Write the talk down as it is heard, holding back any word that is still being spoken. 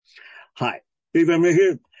Hi, Dave Emmer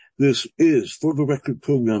here. This is For the Record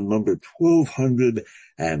program number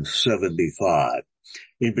 1275.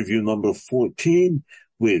 Interview number 14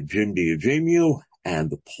 with Jim DiEugenia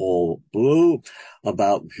and Paul Blow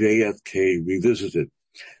about JFK Revisited.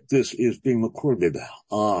 This is being recorded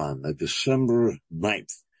on December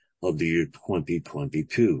 9th of the year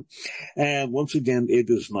 2022. And once again,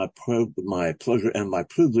 it is my pleasure and my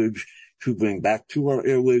privilege to bring back to our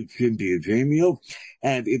airwaves Jim DiEugenia,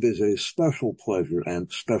 and it is a special pleasure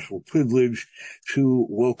and special privilege to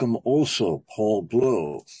welcome also Paul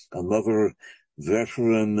Blow, another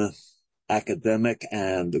veteran academic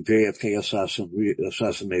and JFK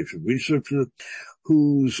assassination researcher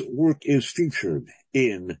whose work is featured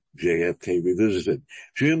in JFK Revisited.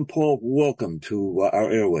 Jim, Paul, welcome to our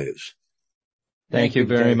airwaves. Thank you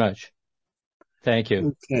very much. Thank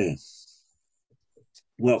you. Okay.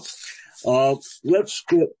 Well, let's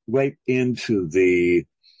get right into the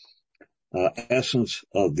essence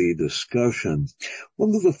of the discussion.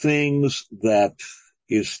 One of the things that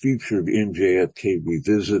is featured in JFK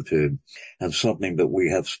Revisited, and something that we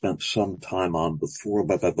have spent some time on before,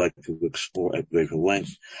 but I'd like to explore at greater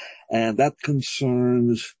length, and that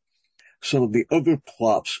concerns some of the other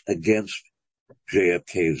plots against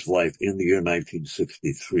JFK's life in the year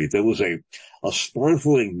 1963. There was a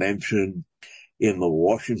startling mention in the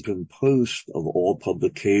Washington Post, of all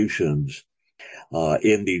publications,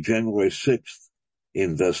 in the January 6th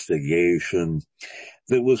investigation.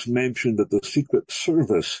 There was mention that the Secret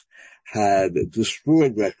Service had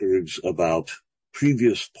destroyed records about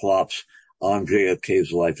previous plots on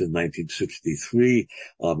JFK's life in 1963,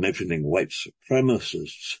 mentioning white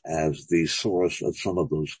supremacists as the source of some of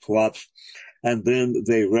those plots. And then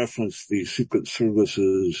they referenced the Secret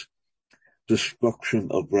Service's destruction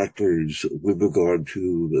of records with regard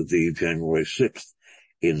to the January 6th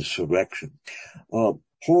insurrection.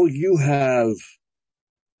 Paul, you have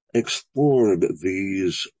explored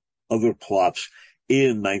these other plots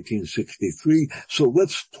in 1963, so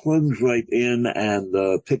let's plunge right in and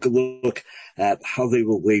take a look at how they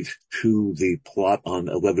relate to the plot on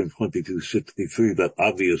 11/22/63 that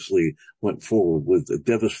obviously went forward with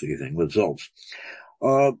devastating results.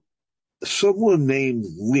 Someone named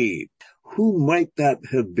Lee, who might that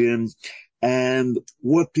have been, and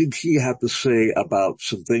what did he have to say about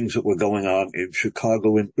some things that were going on in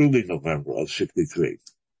Chicago in early November of 63?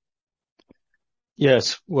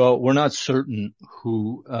 Yes, well, we're not certain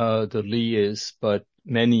who the Lee is, but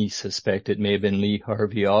many suspect it may have been Lee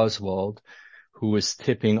Harvey Oswald, who was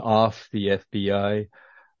tipping off the FBI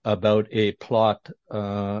about a plot.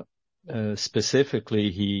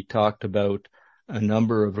 Specifically, he talked about a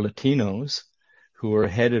number of Latinos who were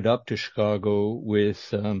headed up to Chicago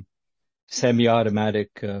with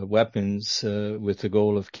semi-automatic weapons with the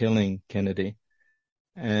goal of killing Kennedy.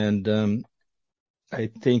 And I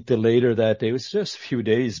think later that day, it was just a few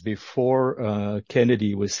days before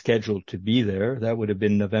Kennedy was scheduled to be there. That would have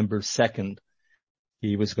been November 2nd.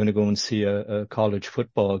 He was going to go and see a college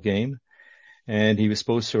football game, and he was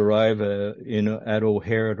supposed to arrive at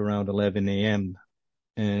O'Hare at around 11 a.m.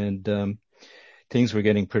 And things were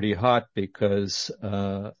getting pretty hot because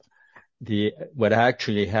what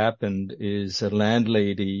actually happened is a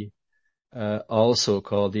landlady also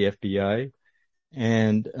called the FBI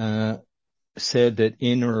and said that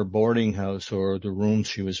in her boarding house, or the room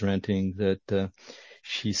she was renting, that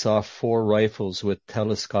she saw 4 rifles with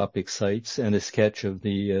telescopic sights and a sketch of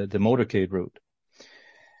the motorcade route.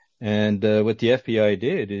 And what the FBI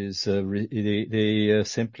did is they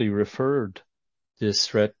simply referred this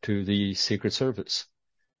threat to the Secret Service,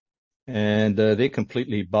 and they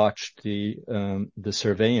completely botched the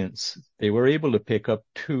surveillance. They were able to pick up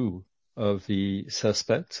 2 of the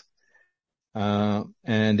suspects,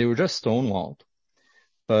 and they were just stonewalled.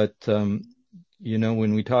 But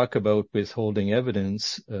when we talk about withholding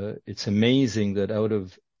evidence, it's amazing that out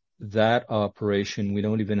of that operation, we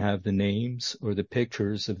don't even have the names or the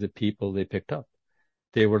pictures of the people they picked up.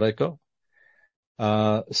 They were let go.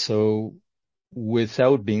 So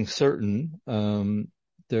without being certain,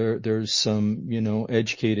 there's some,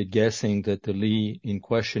 educated guessing that the Lee in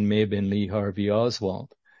question may have been Lee Harvey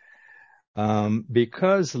Oswald.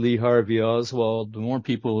 Because Lee Harvey Oswald, the more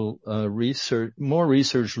people more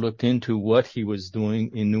research looked into what he was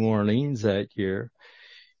doing in New Orleans that year,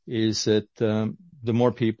 is that the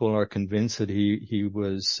more people are convinced that he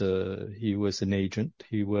was an agent,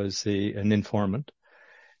 he was an informant,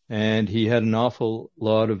 and he had an awful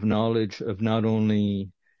lot of knowledge of not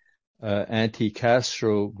only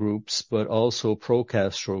anti-Castro groups but also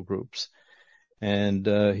pro-Castro groups. And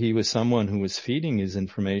he was someone who was feeding his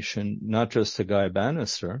information not just to Guy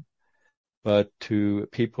Bannister, but to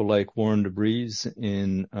people like Warren DeVries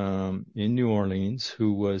in New Orleans,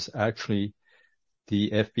 who was actually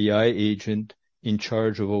the FBI agent in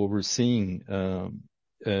charge of overseeing,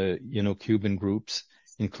 Cuban groups,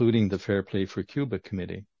 including the Fair Play for Cuba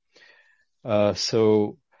Committee. At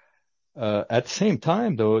the same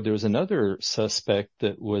time, though, there was another suspect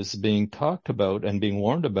that was being talked about and being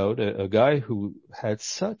warned about, a guy who had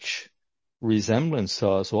such resemblance to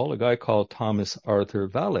Oswald, a guy called Thomas Arthur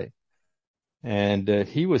Vallée. And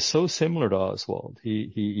he was so similar to Oswald.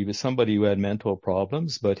 He was somebody who had mental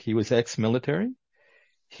problems, but he was ex-military.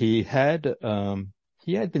 He had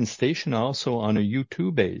been stationed also on a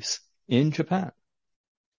U-2 base in Japan.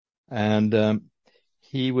 And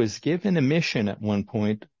he was given a mission at one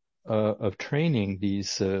point of training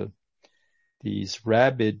these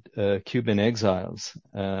rabid Cuban exiles,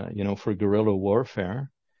 for guerrilla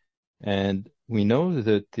warfare. And we know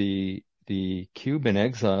that the Cuban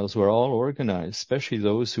exiles were all organized, especially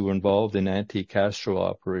those who were involved in anti-Castro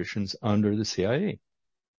operations under the CIA.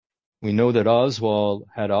 We know that Oswald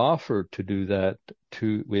had offered to do that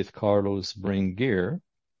with Carlos Bringuier,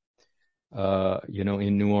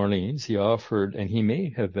 in New Orleans. He offered, and he may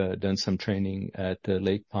have done some training at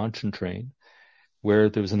Lake Pontchartrain, where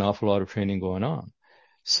there was an awful lot of training going on.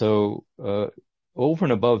 So, over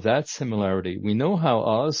and above that similarity, we know how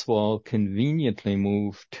Oswald conveniently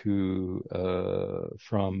moved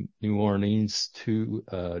from New Orleans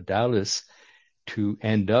to Dallas to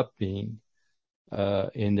end up being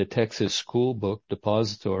in the Texas School Book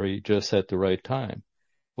Depository just at the right time.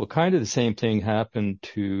 Well, kind of the same thing happened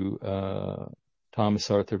to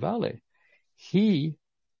Thomas Arthur Vallée. He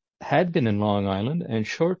had been in Long Island, and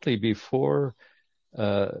shortly before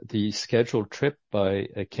the scheduled trip by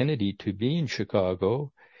Kennedy to be in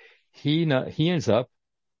Chicago, he ends up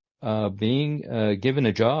being given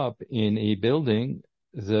a job in a building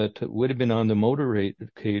that would have been on the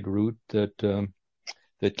motorcade route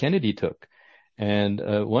that Kennedy took. And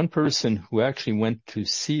one person who actually went to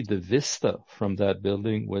see the vista from that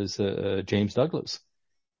building was James Douglas.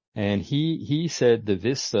 And he said the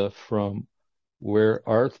vista from where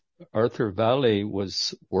Arthur Vallée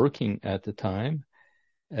was working at the time,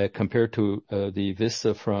 compared to the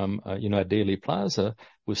vista from at Daley Plaza,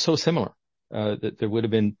 was so similar that there would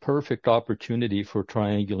have been perfect opportunity for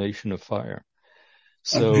triangulation of fire.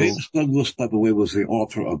 So James Douglas, by the way, was the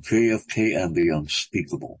author of JFK and the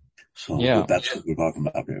Unspeakable. So yeah, that's what we're talking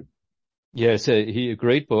about here. Yeah, it's a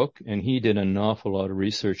great book, and he did an awful lot of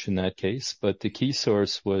research in that case. But the key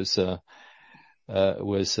source was is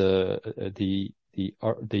it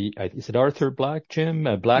Arthur Black, Jim?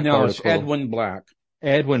 Black no, article. It's Edwin Black.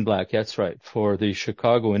 Edwin Black, that's right, for the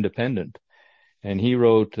Chicago Independent. And he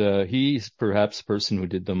wrote, he's perhaps the person who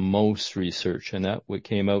did the most research, and that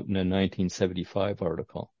came out in a 1975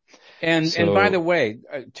 article. And by the way,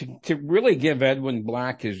 to really give Edwin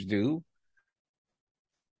Black his due,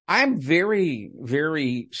 I'm very,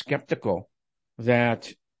 very skeptical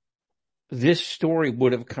that this story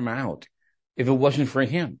would have come out if it wasn't for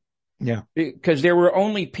him. Yeah. Because there were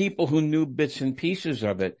only people who knew bits and pieces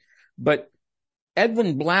of it. But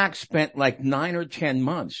Edwin Black spent like 9 or 10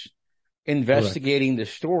 months investigating the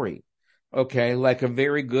story. Okay. Like a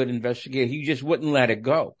very good investigator. He just wouldn't let it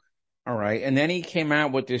go. All right. And then he came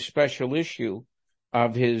out with this special issue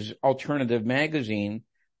of his alternative magazine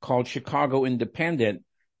called Chicago Independent.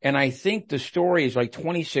 And I think the story is like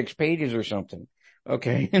 26 pages or something.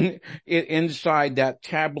 Okay. And inside that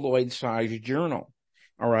tabloid sized journal.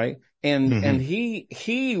 All right. And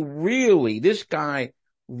he really, this guy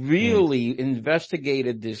really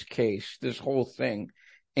investigated this case, this whole thing.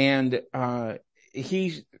 And,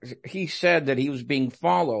 he said that he was being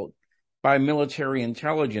followed by military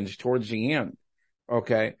intelligence towards the end.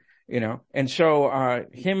 Okay. And so,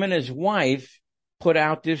 him and his wife put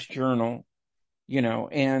out this journal,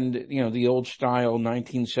 and, the old style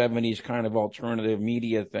 1970s kind of alternative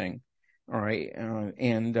media thing. All right.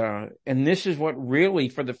 And this is what really,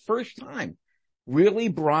 for the first time, really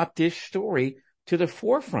brought this story to the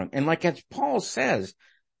forefront. And like as Paul says,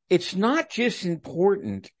 it's not just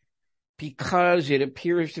important because it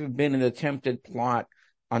appears to have been an attempted plot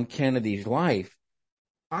on Kennedy's life.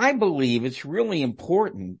 I believe it's really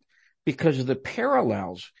important because of the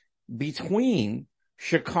parallels between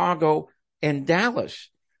Chicago and Dallas.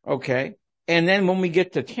 Okay. And then when we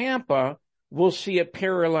get to Tampa, we'll see a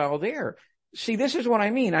parallel there. See, this is what I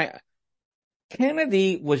mean.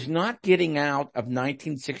 Kennedy was not getting out of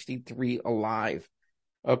 1963 alive.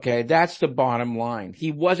 Okay. That's the bottom line.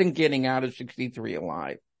 He wasn't getting out of 63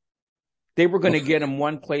 alive. They were going to get him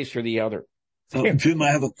one place or the other. Jim,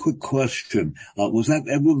 I have a quick question. Was that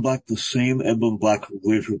Edwin Black the same Edwin Black who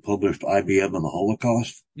later published IBM and the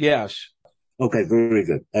Holocaust? Yes. Okay, very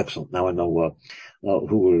good. Excellent. Now I know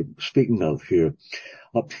who we're speaking of here.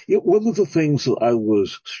 One of the things that I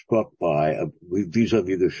was struck by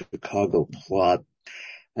vis-a-vis the Chicago plot,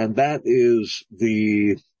 and that is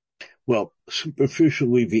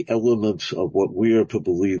superficially the elements of what we are to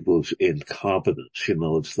believe was incompetence.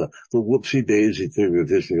 It's the whoopsie-daisy theory of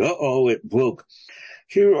history. It broke.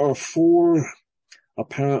 Here are 4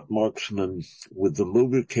 apparent marksmen with the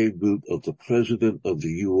motorcade route of the President of the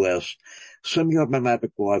U.S.,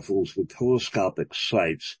 semi-automatic rifles with telescopic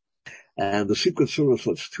sights, and the Secret Service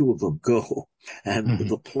lets 2 of them go, and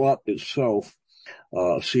the plot itself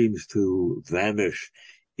seems to vanish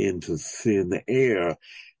into thin air,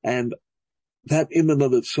 and that in and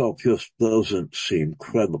of itself just doesn't seem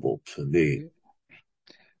credible to me.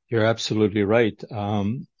 You're absolutely right.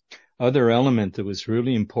 Other element that was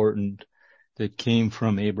really important that came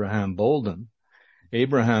from Abraham Bolden.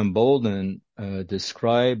 Abraham Bolden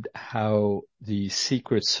described how the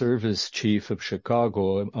Secret Service chief of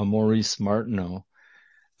Chicago, Maurice Martineau,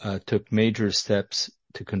 took major steps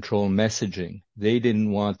to control messaging. They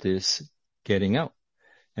didn't want this getting out,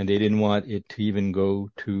 and they didn't want it to even go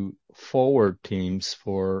to forward teams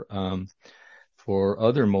for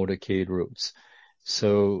other motorcade routes.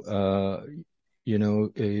 So,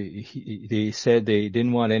 they said they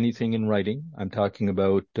didn't want anything in writing. I'm talking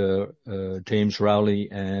about James Rowley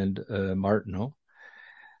and Martineau.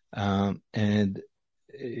 In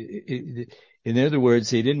other words,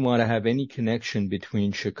 they didn't want to have any connection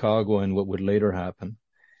between Chicago and what would later happen.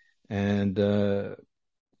 And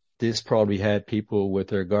this probably had people with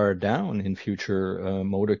their guard down in future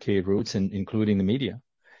motorcade routes, and including the media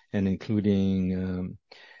and including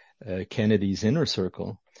Kennedy's inner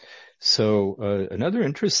circle. So another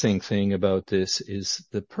interesting thing about this is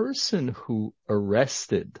the person who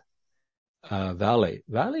arrested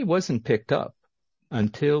Vallée wasn't picked up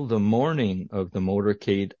until the morning of the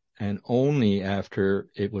motorcade, and only after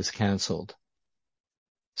it was canceled.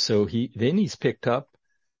 So he's picked up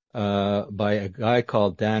by a guy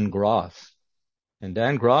called Dan Groth. And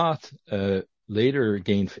Dan Groth later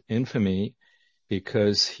gained infamy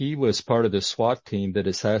because he was part of the SWAT team that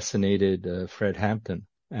assassinated Fred Hampton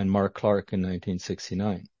and Mark Clark in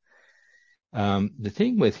 1969. The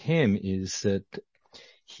thing with him is that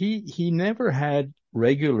he never had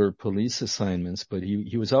regular police assignments, but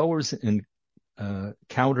he was always in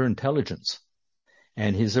counterintelligence.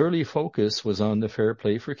 And his early focus was on the Fair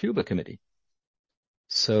Play for Cuba Committee.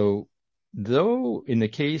 So though in the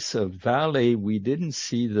case of Vallée, we didn't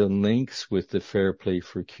see the links with the Fair Play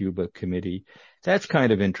for Cuba Committee, that's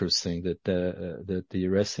kind of interesting that the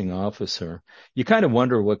arresting officer, you kind of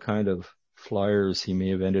wonder what kind of flyers he may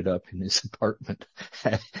have ended up in his apartment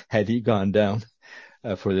had he gone down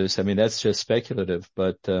for this. I mean, that's just speculative,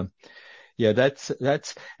 but that's,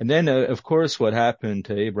 and then of course what happened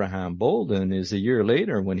to Abraham Bolden is a year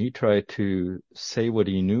later when he tried to say what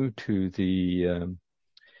he knew to the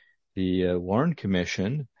Warren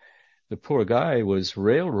Commission, the poor guy was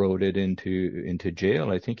railroaded into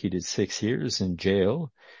jail. I think he did 6 years in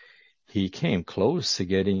jail. He came close to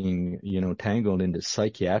getting, tangled into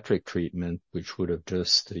psychiatric treatment, which would have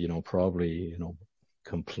just, probably,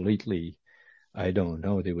 completely, I don't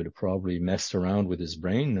know, they would have probably messed around with his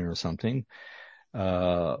brain or something.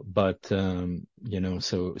 So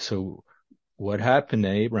what happened to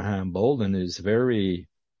Abraham Bolden is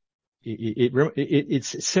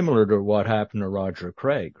it's similar to what happened to Roger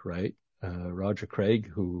Craig, right? Roger Craig,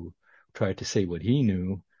 who tried to say what he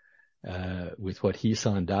knew, with what he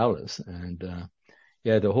saw in Dallas. And,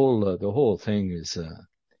 the whole thing is,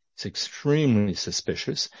 it's extremely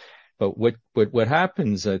suspicious. But what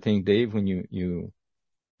happens, I think, Dave, when you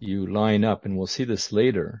line up, and we'll see this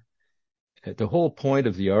later, the whole point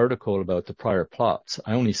of the article about the prior plots,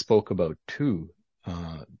 I only spoke about 2,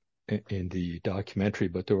 in the documentary,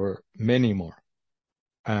 but there were many more.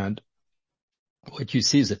 And what you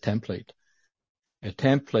see is a template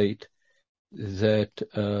that,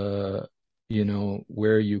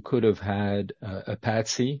 where you could have had a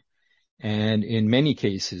patsy, and in many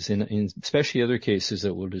cases, in especially other cases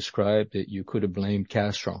that we'll describe, that you could have blamed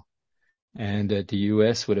Castro, and that the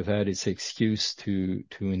U.S. would have had its excuse to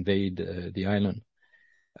invade the island.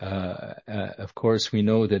 Of course, we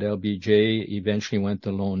know that LBJ eventually went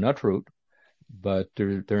the lone nut route, but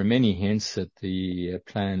there are many hints that the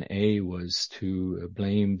plan A was to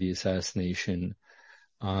blame the assassination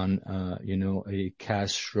on, a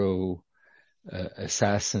Castro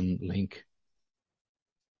assassin link.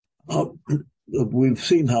 We've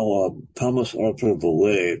seen how Thomas Arthur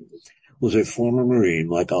Vallée was a former Marine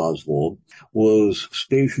like Oswald, was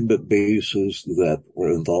stationed at bases that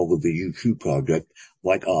were involved with the U-2 project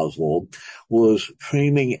like Oswald, was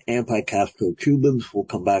training anti-Castro Cubans. We'll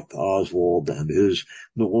come back to Oswald and his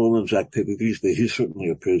New Orleans activities, but he certainly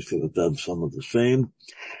appears to have done some of the same.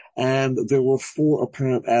 And there were 4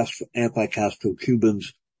 apparent anti-Castro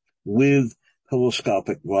Cubans with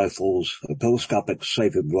telescopic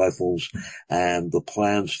sighted rifles, and the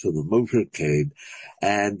plans for the motorcade.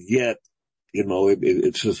 And yet,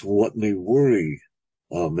 it's just what may worry,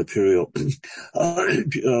 material.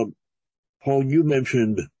 Paul, you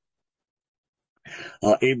mentioned,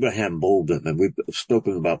 Abraham Bolden, and we've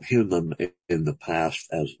spoken about him in the past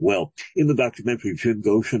as well. In the documentary, Jim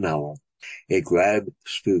Goshenauer, a grad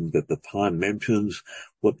student at the time, mentions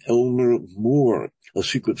what Elmer Moore, a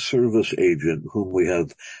Secret Service agent whom we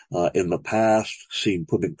have in the past seen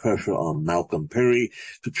putting pressure on Malcolm Perry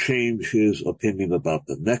to change his opinion about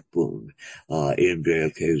the neck wound in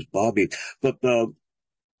JFK's body. But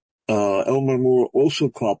Elmer Moore also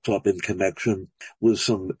cropped up in connection with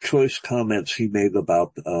some choice comments he made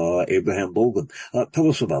about Abraham Bolden. Tell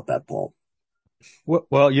us about that, Paul.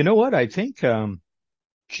 Well, you know what? I think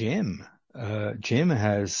Jim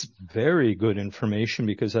has very good information,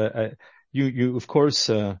 because you of course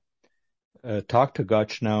talked to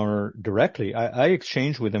Gotchnauer directly. I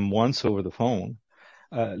exchanged with him once over the phone.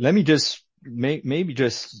 Let me just maybe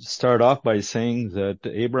just start off by saying that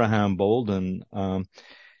Abraham Bolden,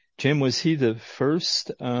 Jim, was he the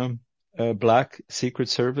first black Secret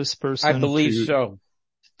Service person? I believe so.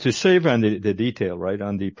 To save on the detail, right?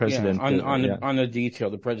 On the president. Yeah, on the detail,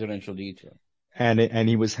 the presidential detail. And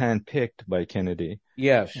he was handpicked by Kennedy.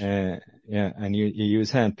 Yes. And he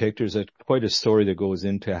was handpicked. There's quite a story that goes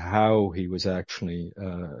into how he was actually,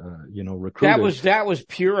 recruited. That was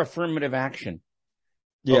pure affirmative action.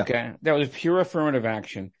 Yeah. Okay. That was pure affirmative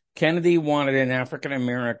action. Kennedy wanted an African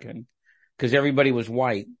American because everybody was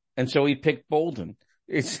white. And so he picked Bolden.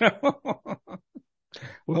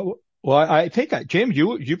 Well, I think, Jim,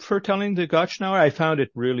 you prefer telling the Gotchnauer? I found it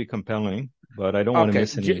really compelling, but I don't want to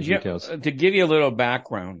miss any details. To give you a little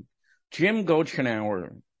background, Jim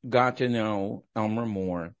Gotchnauer got to know Elmer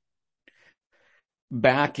Moore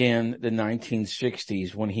back in the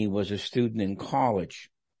 1960s when he was a student in college.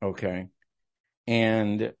 Okay.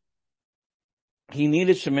 And he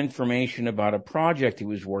needed some information about a project he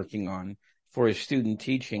was working on for a student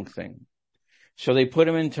teaching thing. So they put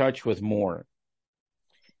him in touch with Moore.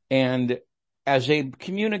 And as they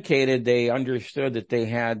communicated, they understood that they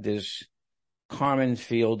had this common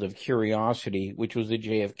field of curiosity, which was the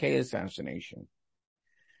JFK assassination.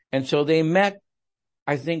 And so they met,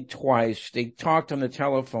 I think, twice. They talked on the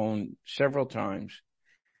telephone several times.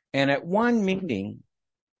 And at one meeting,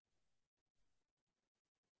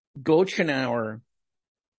 Gotchnauer,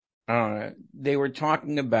 they were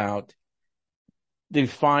talking about the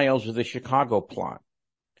files of the Chicago plot.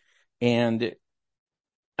 And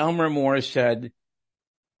Elmer Moore said,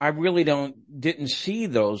 I really didn't see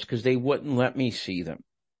those because they wouldn't let me see them.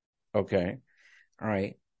 Okay. All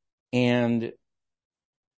right. And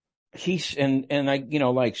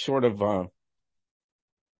Gotchnauer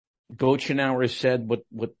said what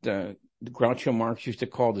Groucho Marx used to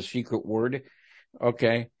call the secret word.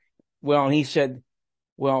 Okay. Well, he said,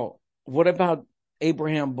 well, what about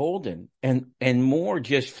Abraham Bolden? And Moore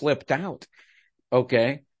just flipped out.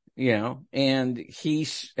 Okay. And he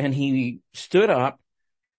stood up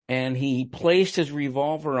and he placed his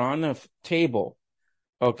revolver on the table.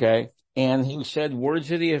 Okay. And he said words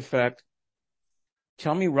to the effect,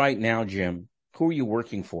 tell me right now, Jim, who are you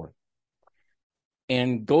working for?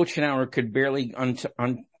 And Gotchnauer could barely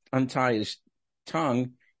untie his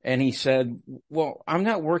tongue. And he said, well, I'm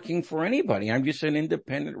not working for anybody. I'm just an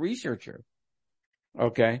independent researcher.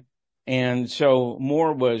 Okay. And so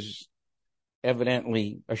Moore was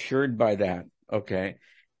evidently assured by that. Okay.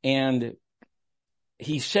 And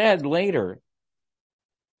he said later,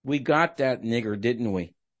 we got that nigger, didn't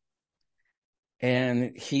we?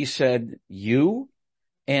 And he said, you?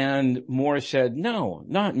 And Moore said, no,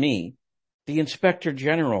 not me. The Inspector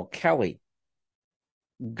General, Kelly,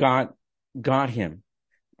 got him.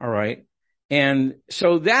 All right. And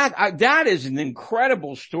so that is an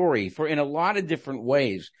incredible story in a lot of different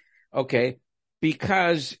ways. Okay.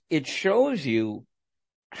 Because it shows you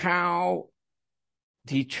how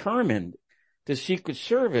determined the Secret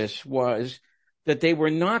Service was that they were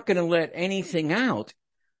not going to let anything out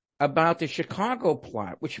about the Chicago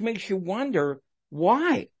plot, which makes you wonder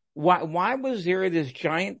why was there this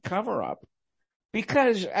giant cover up?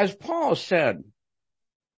 Because as Paul said,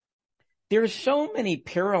 there's so many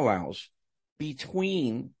parallels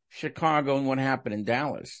between Chicago and what happened in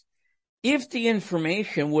Dallas. if the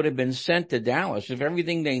information would have been sent to Dallas, if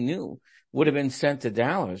everything they knew would have been sent to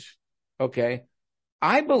Dallas, okay,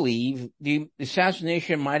 I believe the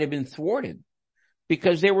assassination might have been thwarted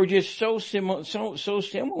because they were just so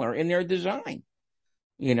similar in their design.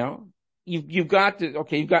 You know, you've got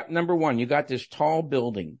number one, you got this tall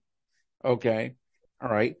building. Okay. All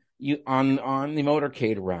right. You on the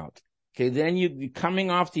motorcade route. Okay. Then you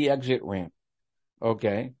coming off the exit ramp.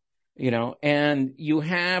 Okay. You know, and you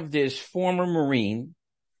have this former Marine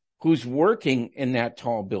who's working in that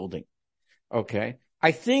tall building. Okay.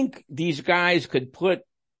 I think these guys could put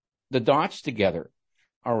the dots together.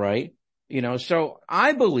 All right. You know, so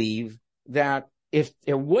I believe that if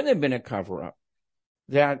there wouldn't have been a cover up,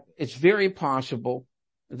 that it's very possible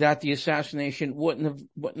that the assassination wouldn't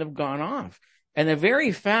have gone off. And the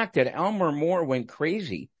very fact that Elmer Moore went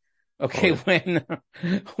crazy, okay, when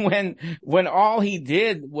all he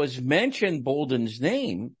did was mention Bolden's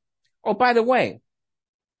name. Oh, by the way,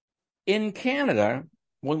 in Canada,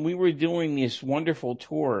 when we were doing this wonderful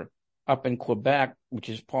tour up in Quebec, which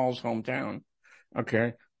is Paul's hometown,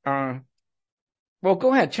 okay, well,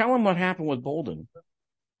 go ahead. Tell him what happened with Bolden.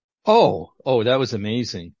 Oh, that was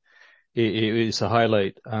amazing. It was a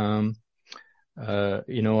highlight.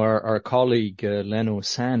 You know, our colleague, Leno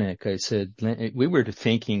Sanek, I said, we were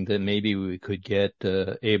thinking that maybe we could get,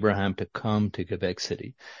 Abraham to come to Quebec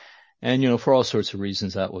City. And, you know, for all sorts of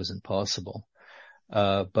reasons, that wasn't possible.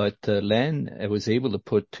 But Len was able to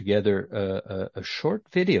put together a short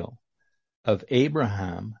video of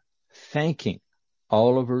Abraham thanking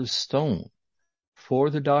Oliver Stone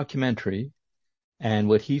for the documentary and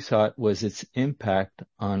what he thought was its impact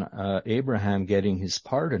on Abraham getting his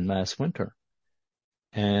pardon last winter.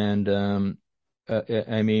 And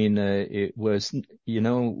I mean, it was, you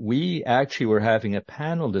know, we actually were having a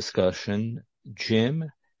panel discussion,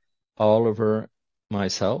 Jim, Oliver,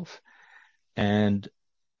 myself, and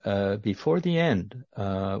before the end,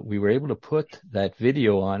 we were able to put that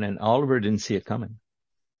video on, and Oliver didn't see it coming.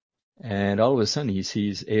 And all of a sudden he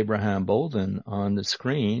sees Abraham Bolden on the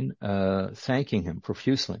screen, thanking him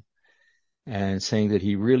profusely and saying that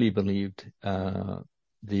he really believed,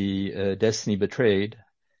 the Destiny Betrayed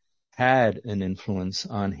had an influence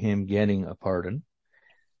on him getting a pardon.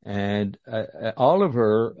 And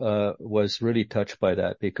Oliver was really touched by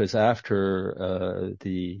that, because after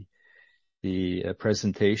the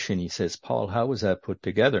presentation, he says, "Paul, how was that put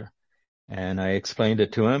together?" And I explained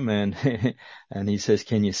it to him, and and he says,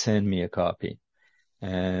 "Can you send me a copy?"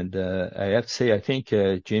 And I have to say, I think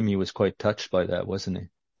Jimmy was quite touched by that, wasn't he?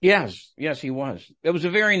 Yes, he was. It was a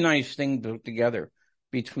very nice thing put together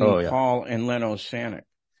between Paul and Leno Sanek.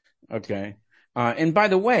 Okay. And by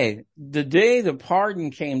the way, the day the pardon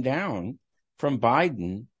came down from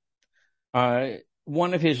Biden,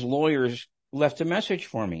 one of his lawyers left a message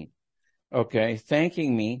for me. Okay.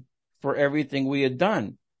 Thanking me for everything we had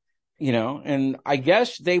done, you know, and I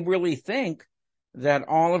guess they really think that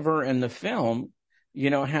Oliver and the film, you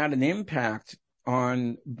know, had an impact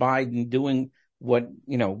on Biden doing what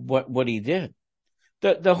he did.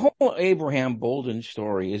 The whole Abraham Bolden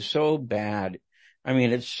story is so bad. I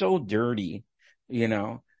mean, it's so dirty, you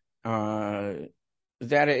know,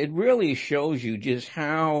 that it really shows you just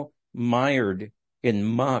how mired in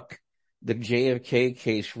muck the JFK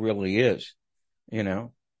case really is, you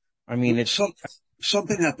know. I mean, it's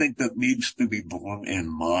something I think that needs to be borne in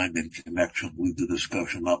mind in connection with the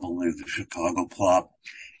discussion, not only of the Chicago plot,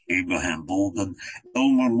 Abraham Bolden,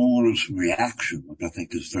 Elmer Moore's reaction, which I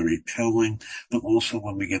think is very telling, but also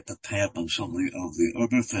when we get to tap on some of the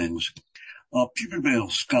other things. Peter Bale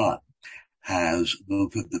Scott has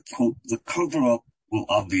noted that, quote, "The cover-up will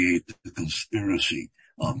obviate the conspiracy,"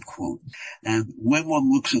 unquote. And when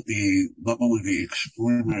one looks at not only the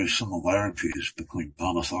extraordinary similarities between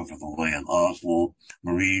Thomas Arthur DeLay and Oswald,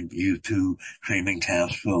 Marine, U2, training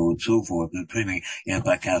Castro and so forth, and training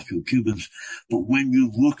anti-Castro Cubans, but when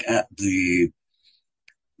you look at the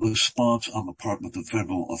response on the part of the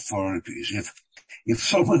federal authorities, if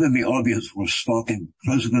someone in the audience were stalking the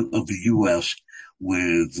President of the U.S.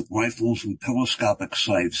 with rifles with telescopic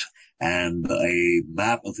sights and a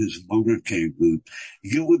map of his motorcade route,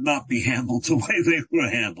 you would not be handled the way they were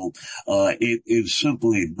handled. It is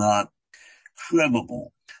simply not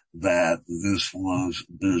credible that this was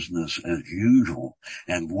business as usual.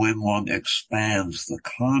 And when one expands the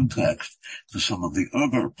context to some of the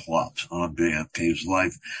other plots on JFK's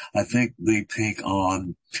life, I think they take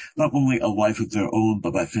on not only a life of their own,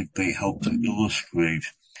 but I think they help to illustrate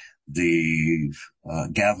the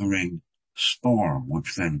gathering storm,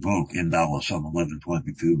 which then broke in Dallas on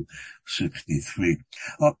 11/22/63.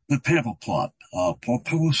 The Tampa plot. Paul,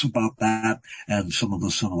 tell us about that and some of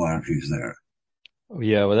the similarities there.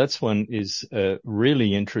 Yeah, well, that's one is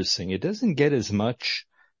really interesting. It doesn't get as much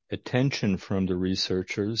attention from the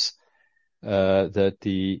researchers that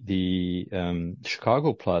the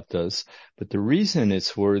Chicago plot does, but the reason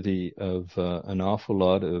it's worthy of an awful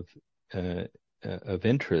lot of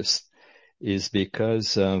interest is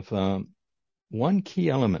because of one key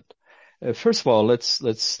element. First of all,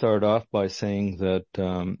 let's start off by saying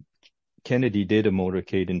that Kennedy did a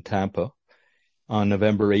motorcade in Tampa on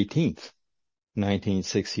November 18th,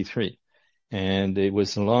 1963. And it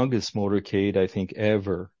was the longest motorcade, I think,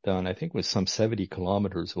 ever done. I think it was some 70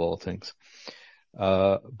 kilometers of all things.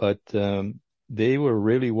 But they were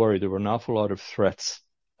really worried. There were an awful lot of threats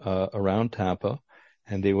around Tampa,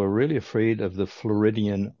 and they were really afraid of the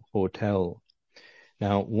Floridian Hotel.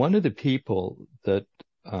 Now, one of the people that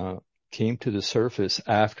came to the surface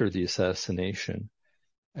after the assassination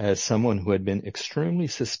as someone who had been extremely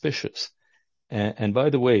suspicious. And by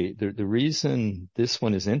the way, the reason this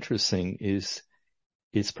one is interesting is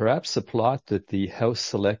it's perhaps the plot that the House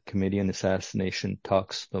Select Committee on Assassination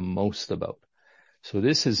talks the most about. So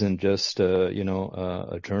this isn't just,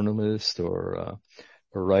 a journalist or a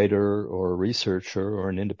writer or a researcher or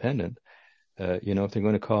an independent. If they're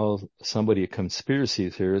going to call somebody a conspiracy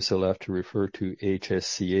theorist, they'll have to refer to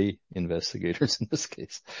HSCA investigators in this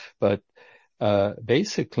case. But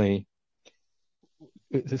basically,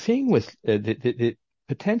 the thing with the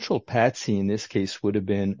potential patsy in this case would have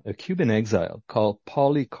been a Cuban exile called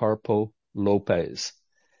Policarpo Lopez.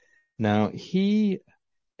 Now, he,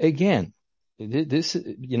 again, this,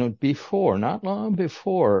 not long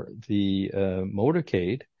before the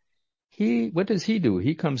motorcade, what does he do?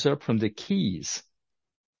 He comes up from the Keys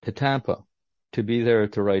to Tampa to be there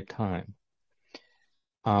at the right time.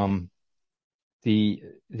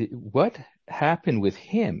 What happened with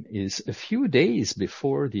him is a few days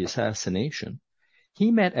before the assassination,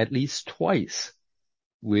 he met at least twice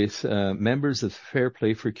with members of the Fair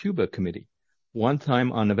Play for Cuba committee, one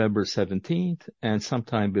time on November 17th and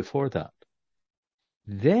sometime before that.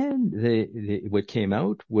 Then what came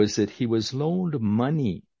out was that he was loaned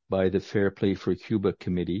money by the Fair Play for Cuba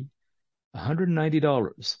committee,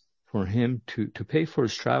 $190 for him to pay for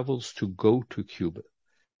his travels to go to Cuba.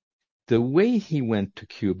 The way he went to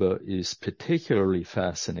Cuba is particularly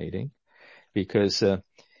fascinating because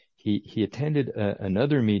he attended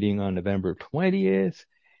another meeting on November 20th,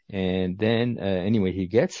 and then anyway, he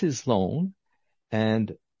gets his loan,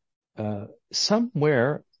 and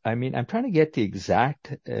somewhere, I'm trying to get the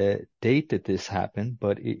exact date that this happened,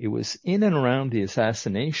 but it was in and around the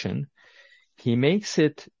assassination. He makes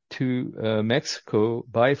it to Mexico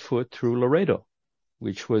by foot through Laredo,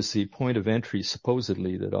 which was the point of entry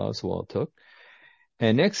supposedly that Oswald took.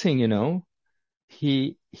 And next thing you know,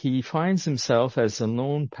 he finds himself as a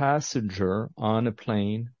lone passenger on a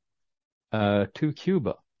plane to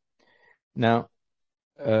Cuba. Now,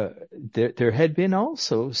 there had been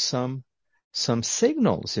also some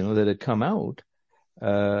signals, that had come out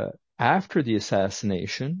after the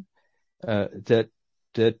assassination that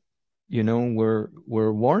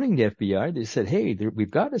were warning the FBI. They said, hey,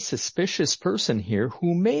 we've got a suspicious person here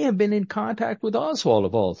who may have been in contact with Oswald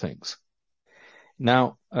of all things.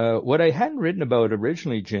 Now, what I hadn't written about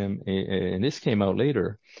originally, Jim, and this came out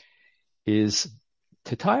later, is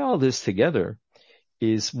to tie all this together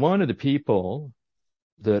is one of the people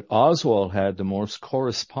that Oswald had the most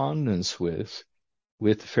correspondence with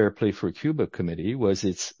the Fair Play for Cuba committee was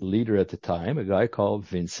its leader at the time, a guy called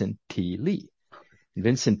Vincent T. Lee.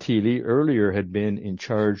 Vincent T. Lee earlier had been in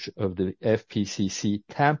charge of the FPCC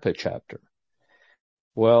Tampa chapter.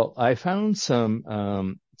 Well, I found some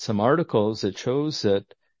articles that shows that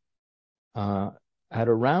at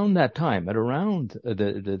around that time, at around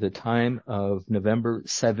the time of November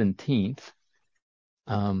 17th,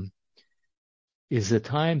 is the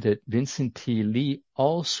time that Vincent T. Lee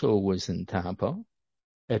also was in Tampa,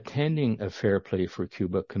 attending a Fair Play for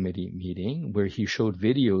Cuba committee meeting where he showed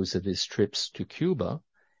videos of his trips to Cuba,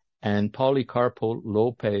 and Policarpo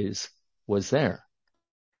Lopez was there.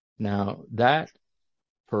 Now, that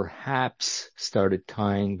perhaps started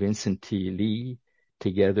tying Vincent T. Lee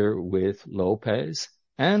together with Lopez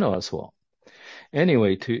and Oswald.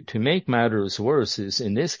 Anyway, to make matters worse is,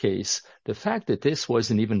 in this case, the fact that this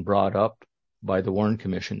wasn't even brought up by the Warren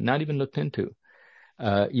Commission, not even looked into.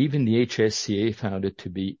 Even the HSCA found it to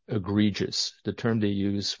be egregious. The term they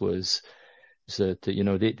used was that,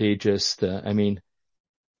 they just,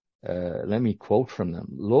 let me quote from them.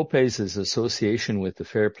 Lopez's association with the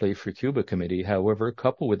Fair Play for Cuba committee, however,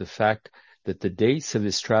 coupled with the fact that the dates of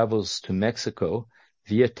his travels to Mexico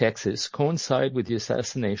via Texas coincide with the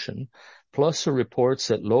assassination, plus the reports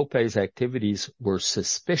that Lopez's activities were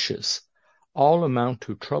suspicious, all amount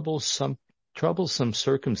to troublesome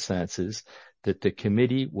circumstances that the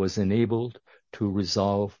committee was enabled to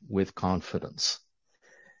resolve with confidence.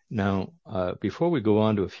 Now, before we go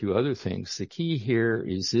on to a few other things, the key here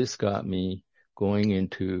is this got me going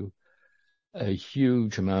into a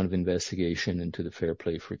huge amount of investigation into the Fair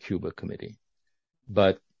Play for Cuba Committee.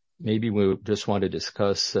 But maybe we just want to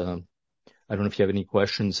discuss, I don't know if you have any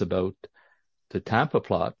questions about the Tampa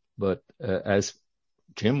plot, but as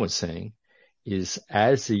Jim was saying, is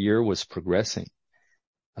as the year was progressing,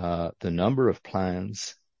 the number of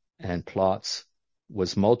plans and plots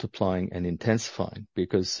was multiplying and intensifying,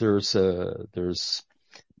 because there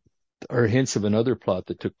are hints of another plot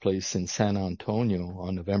that took place in San Antonio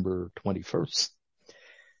on November 21st.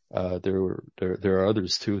 There are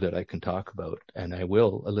others too that I can talk about, and I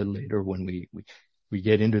will a little later when we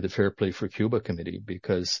get into the Fair Play for Cuba Committee,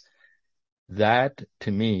 because that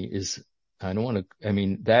to me is,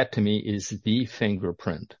 that to me is the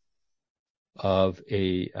fingerprint of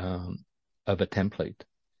a template.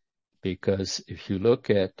 Because if you look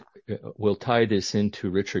at, we'll tie this into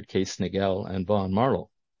Richard Case Nagel and Vaughn Marlowe,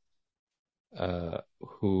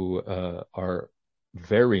 who are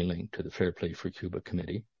very linked to the Fair Play for Cuba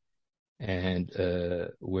Committee, and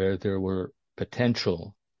where there were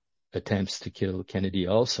potential attempts to kill Kennedy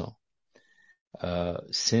also.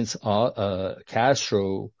 Since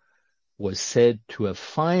Castro was said to have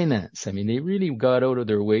financed, they really got out of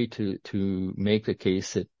their way to make the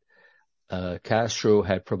case that Castro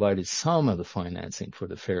had provided some of the financing for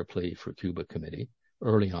the Fair Play for Cuba Committee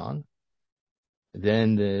early on.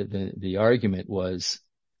 Then the argument was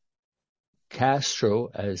Castro,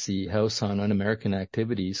 as the House on Un-American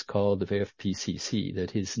Activities called the FPCC,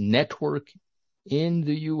 that his network in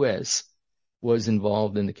the U.S. was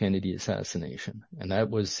involved in the Kennedy assassination. And that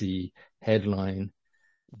was the headline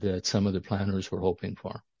that some of the planners were hoping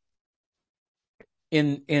for.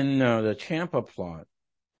 In the Tampa plot,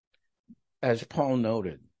 as Paul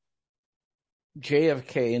noted,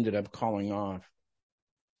 JFK ended up calling off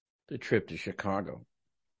the trip to Chicago.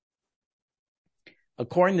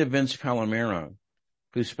 According to Vince Palomero,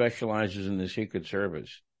 who specializes in the Secret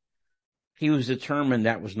Service, he was determined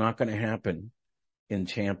that was not going to happen in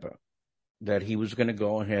Tampa, that he was going to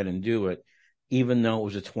go ahead and do it, even though it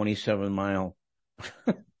was a 27-mile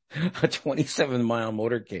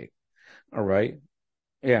motorcade. All right.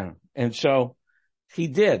 Yeah. And so he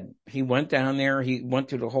did. He went down there. He went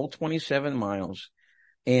through the whole 27 miles.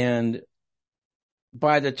 And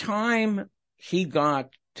by the time he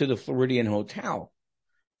got to the Floridian Hotel,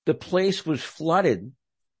 the place was flooded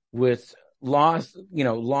with law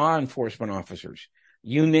enforcement officers.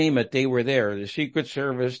 You name it, they were there. The Secret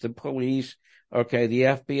Service, the police, the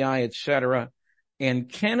FBI, etc. And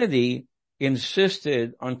Kennedy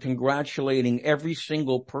insisted on congratulating every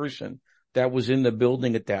single person that was in the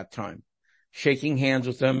building at that time, shaking hands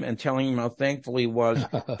with them and telling him how thankful he was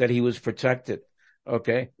that he was protected.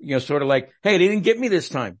 Okay. Sort of like, hey, they didn't get me this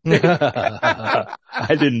time. I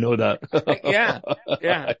didn't know that. Yeah.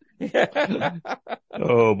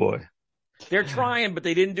 Oh boy. They're trying, but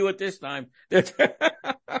they didn't do it this time.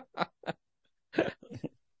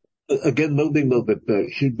 Again, noting though that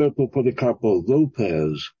Gilberto Policarpo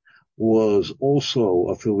Lopez was also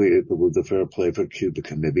affiliated with the Fair Play for Cuba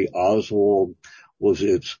Committee. Oswald was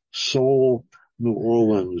its sole New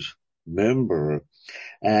Orleans member.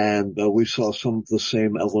 And we saw some of the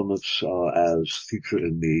same elements as featured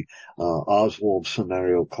in the Oswald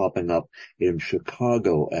scenario cropping up in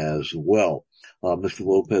Chicago as well. Mr.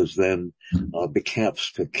 Lopez then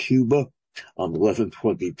decamps to Cuba on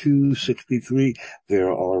 11/22/63.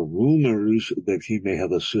 There are rumors that he may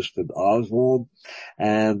have assisted Oswald,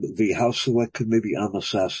 and the House Select Committee on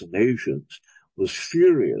Assassinations was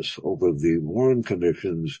furious over the Warren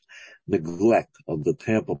Commission's neglect of the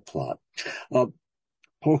Tampa plot.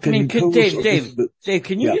 Paul, Dave, can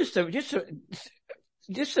you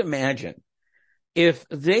just imagine if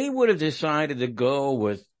they would have decided to go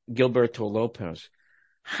with Gilberto Lopez?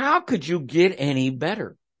 How could you get any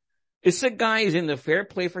better? It's a guy who's in the Fair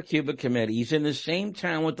Play for Cuba Committee. He's in the same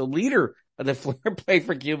town with the leader of the Fair Play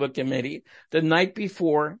for Cuba Committee the night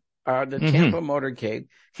before the Tampa motorcade.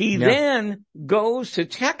 He then goes to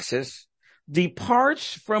Texas,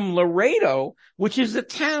 departs from Laredo, which is the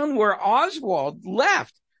town where Oswald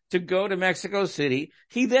left to go to Mexico City.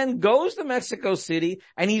 He then goes to Mexico City,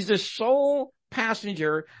 and he's the sole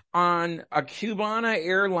passenger on a Cubana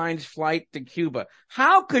Airlines flight to Cuba.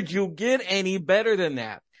 How could you get any better than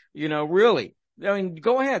that? Really. I mean,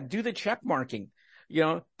 go ahead, do the check marking.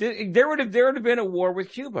 There would have been a war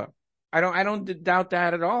with Cuba. I don't doubt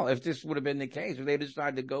that at all. If this would have been the case, if they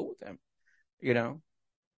decided to go with him,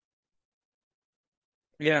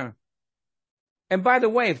 yeah. And by the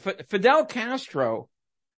way, Fidel Castro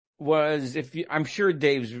was, I'm sure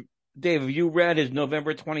Dave, have you read his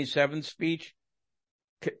November 27th speech?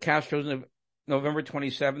 Castro's November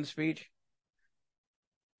 27th speech?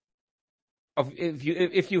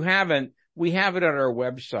 If you haven't, we have it on our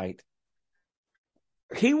website.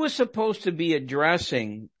 He was supposed to be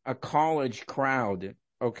addressing a college crowd,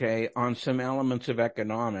 okay, on some elements of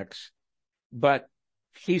economics, but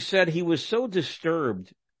he said he was so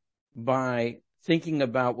disturbed by thinking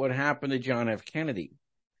about what happened to John F. Kennedy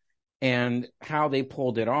and how they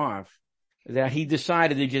pulled it off that he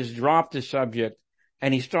decided to just drop the subject,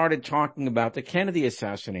 and he started talking about the Kennedy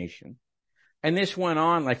assassination. And this went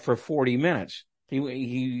on like for 40 minutes.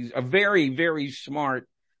 He's a very, very smart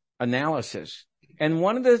analysis. And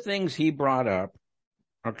one of the things he brought up,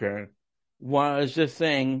 okay, was the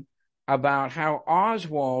thing about how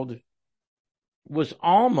Oswald was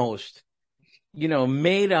almost,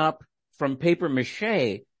 made up from paper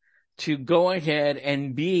mache to go ahead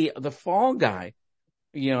and be the fall guy,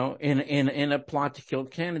 in a plot to kill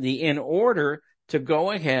Kennedy in order to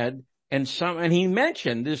go ahead and he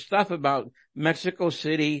mentioned this stuff about Mexico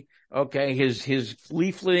City, okay, his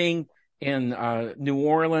leafleting in New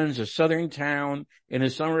Orleans, a southern town, in the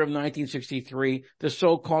summer of 1963, the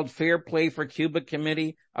so-called Fair Play for Cuba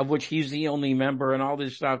Committee, of which he's the only member, and all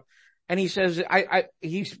this stuff. And he says,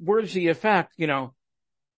 he's words to the effect,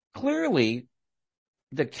 clearly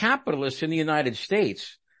the capitalists in the United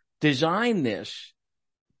States designed this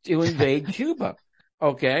to invade Cuba.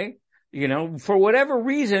 Okay. For whatever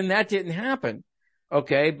reason, that didn't happen.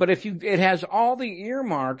 Okay. But it has all the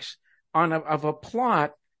earmarks of a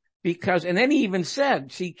plot because, and then he even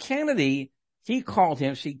said, Kennedy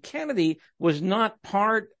was not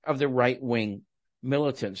part of the right wing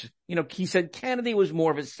militants. He said Kennedy was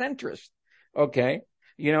more of a centrist. Okay.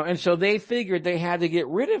 And so they figured they had to get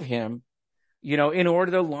rid of him, in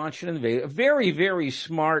order to launch an invasion. A very, very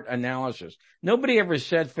smart analysis. Nobody ever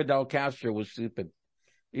said Fidel Castro was stupid.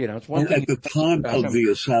 It's one thing. At the time of the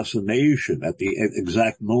assassination, at the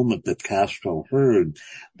exact moment that Castro heard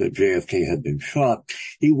that JFK had been shot,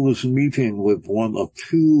 he was meeting with one of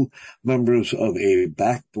two members of a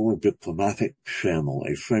backdoor diplomatic channel,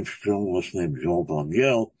 a French journalist named Jean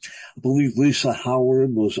Daniel. I believe Lisa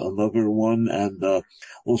Howard was another one, and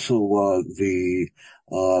also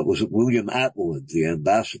was it William Atwood, the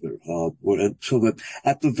ambassador? So that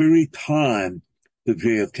at the very time that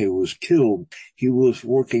JFK was killed, he was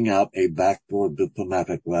working out a backdoor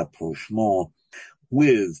diplomatic rapprochement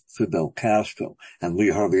with Fidel Castro. And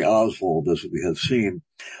Lee Harvey Oswald, as we have seen,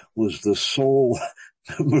 was the sole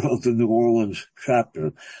member of the New Orleans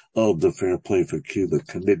chapter of the Fair Play for Cuba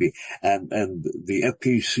Committee. And the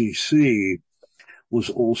FPCC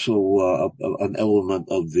was also an element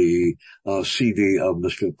of the CD of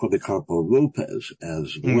Mr. Policarpo Lopez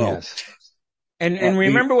as well. Yes. And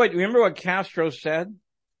remember what Castro said?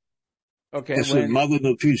 Okay. Mala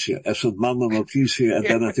noticia, and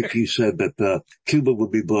then I think he said that, Cuba would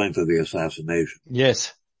be blamed for the assassination.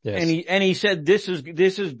 Yes. Yes. And he said, this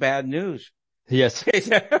is bad news. Yes.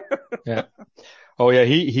 Yeah. Oh yeah,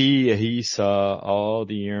 he saw all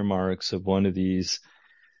the earmarks of one of these,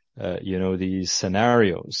 these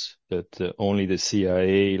scenarios that only the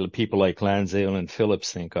CIA, people like Lansdale and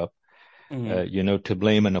Phillips think up, to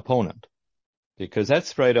blame an opponent. Because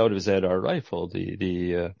that's right out of ZR Rifle,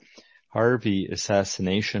 the Harvey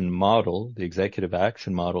assassination model, the executive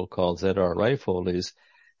action model called ZR Rifle is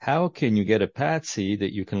how can you get a patsy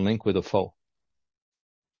that you can link with a foe?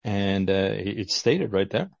 And it's stated right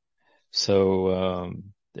there. So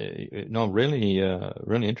really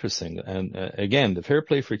interesting. And again, the Fair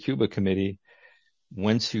Play for Cuba Committee,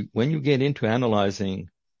 when you get into analyzing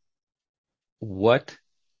what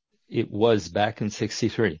it was back in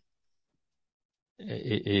 63,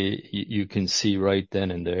 you can see right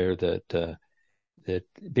then and there that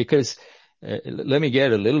because let me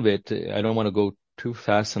get a little bit. I don't want to go too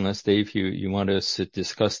fast unless Dave, you want us to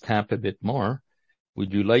discuss TAP a bit more.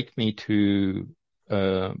 Would you like me to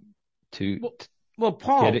Paul,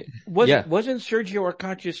 wasn't Sergio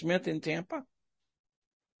Arcacha Smith in Tampa?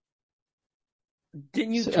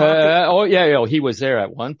 Didn't you talk he was there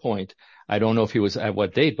at one point. I don't know if he was at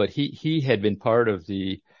what date, but he had been part of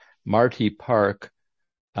the Marty Park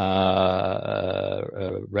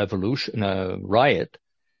revolution riot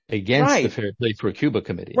against the Fair Play for Cuba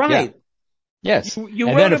Committee. Right. Yeah. Yes.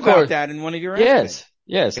 You wrote about that in one of your essays.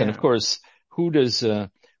 Yes. Yeah. And of course, who does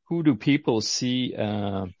who do people see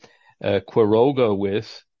Quiroga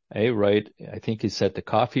with? Right. I think he's at the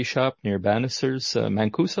coffee shop near Bannister's,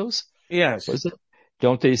 Mancuso's. Yes. Was it?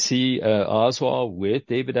 Don't they see Oswald with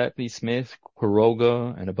David Atlee Smith,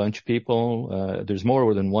 Quiroga, and a bunch of people? There's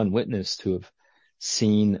more than one witness to have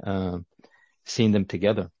seen them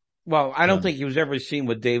together. Well, I don't think he was ever seen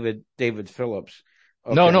with David Phillips.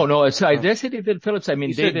 Okay. No. Did I say David Phillips? I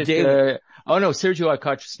mean David. Sergio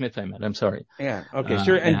Alcacha Smith. I meant. I'm sorry. Yeah. Okay.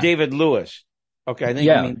 Sure. And David Lewis. Okay. I think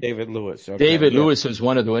you mean David Lewis. Okay. David Lewis was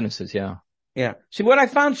one of the witnesses. Yeah. Yeah. See, what I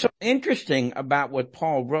found so interesting about what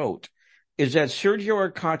Paul wrote is that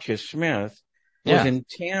Sergio Alcacha Smith was in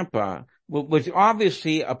Tampa, was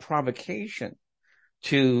obviously a provocation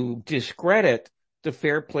to discredit the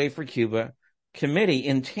Fair Play for Cuba committee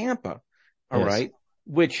in Tampa. All right.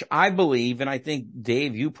 Which I believe, and I think,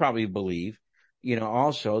 Dave, you probably believe,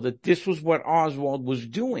 also that this was what Oswald was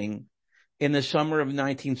doing in the summer of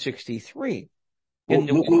 1963. Well,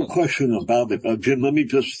 no question about it. Jim, let me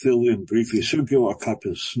just fill in briefly. Sergio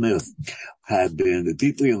Alcacha Smith had been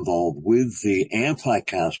deeply involved with the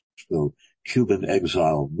anti-Castro Cuban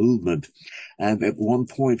exile movement. And at one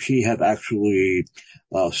point he had actually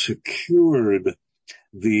secured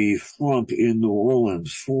the front in New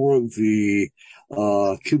Orleans for the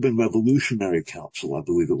Cuban Revolutionary Council, I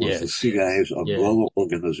believe it was, the CIA's umbrella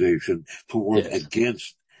organization, to work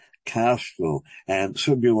against Castro. And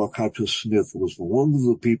Sergio Alcacha Smith was one of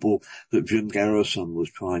the people that Jim Garrison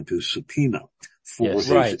was trying to subpoena for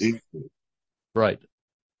his inquiry. Right.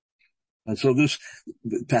 And so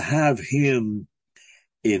to have him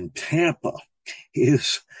in Tampa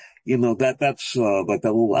is, that's like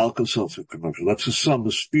that little Alka-Seltzer commercial. That's a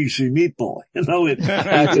summer species meatball.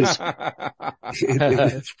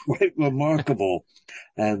 It's quite remarkable.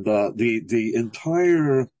 And the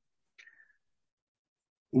entire,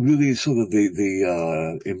 really sort of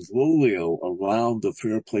the imbroglio around the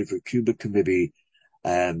Fair Play for Cuba Committee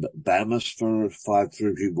and Bannister,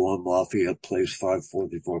 531 Lafayette Place,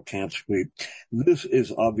 544 Camp Street. This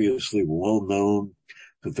is obviously well known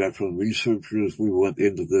to veteran researchers. We went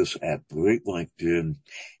into this at great length in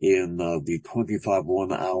the 25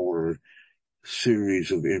 1-hour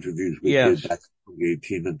series of interviews we did back in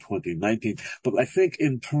 2018 and 2019. But I think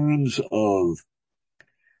in terms of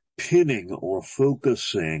pinning or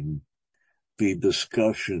focusing the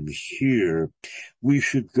discussion here, we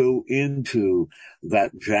should go into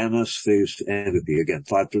that Janus-faced entity. Again,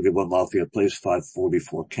 531 Lafayette Place,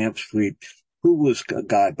 544 Camp Street. Who was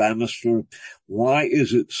Guy Bannister? Why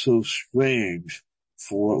is it so strange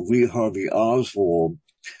for Lee Harvey Oswald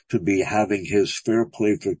to be having his Fair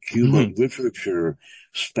Play for Cuba literature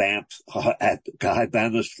stamped at Guy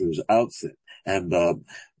Bannister's outfit? And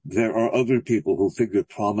there are other people who figure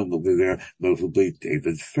prominently there, notably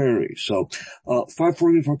David Ferry. So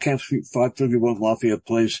 544 Camp Street, 531 Lafayette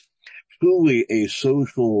Place, truly a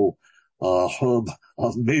social hub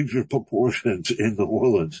of major proportions in New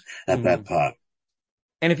Orleans at that time.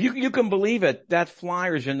 And if you can believe it, that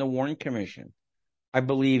flyer's in the Warren Commission. I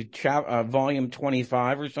believe volume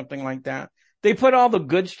 25 or something like that. They put all the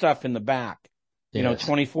good stuff in the back,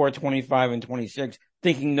 24, 25, and 26,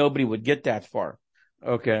 thinking nobody would get that far.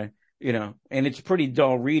 Okay. And it's pretty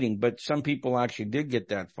dull reading, but some people actually did get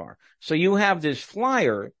that far. So you have this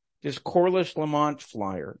flyer, this Corliss Lamont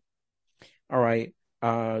flyer. All right.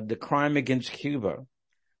 The Crime Against Cuba,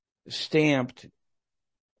 stamped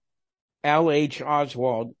L.H.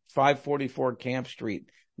 Oswald, 544 Camp Street,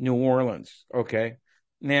 New Orleans. Okay.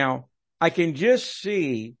 Now I can just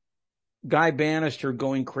see Guy Bannister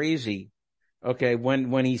going crazy. Okay.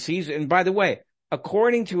 When he sees it. And by the way,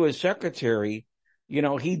 according to his secretary,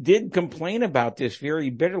 he did complain about this very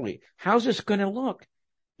bitterly. How's this going to look,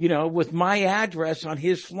 with my address on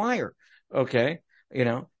his flyer? Okay.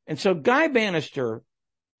 And so Guy Bannister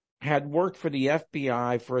had worked for the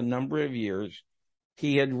FBI for a number of years.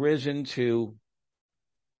 He had risen to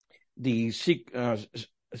the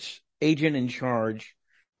agent in charge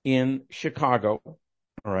in Chicago. All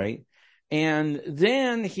right. And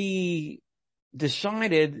then he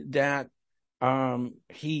decided that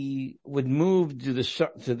he would move to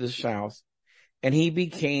the South, and he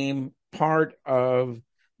became part of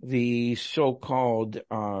the so-called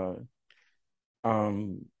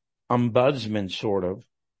ombudsman, sort of,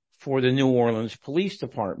 for the New Orleans Police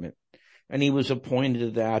Department. And he was appointed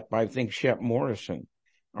to that by, I think, Shep Morrison,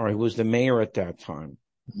 or he was the mayor at that time.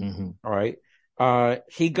 All right.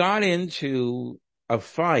 He got into a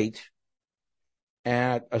fight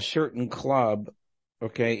at a certain club,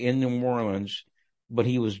 okay, in New Orleans, but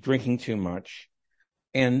he was drinking too much.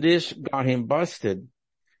 And this got him busted.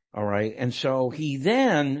 All right. And so he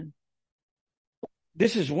then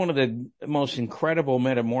this is one of the most incredible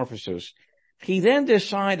metamorphoses. He then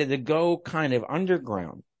decided to go kind of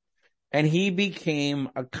underground, and he became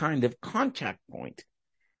a kind of contact point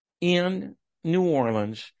in New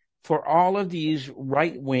Orleans for all of these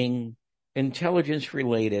right-wing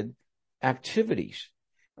intelligence-related activities.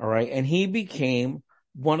 All right. And he became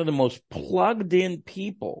one of the most plugged in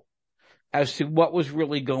people as to what was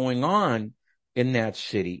really going on in that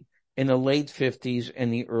city in the late 50s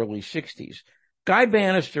and the early 60s. Guy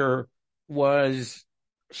Bannister was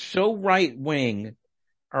so right-wing,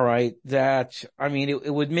 all right, that, I mean,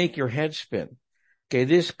 it would make your head spin. Okay,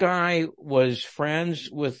 this guy was friends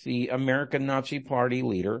with the American Nazi Party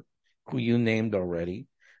leader, who you named already.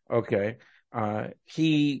 Okay.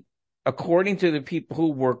 He, according to the people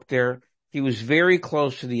who worked there, he was very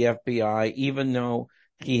close to the FBI, even though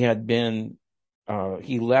he had been,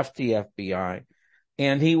 he left the FBI.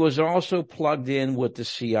 And he was also plugged in with the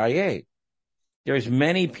CIA. There's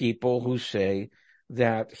many people who say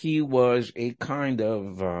that he was a kind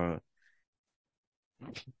of,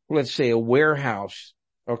 let's say a warehouse,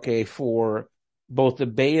 okay, for both the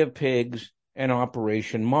Bay of Pigs and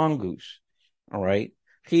Operation Mongoose. All right.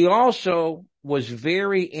 He also was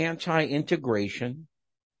very anti-integration.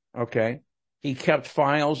 Okay. He kept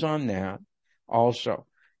files on that also.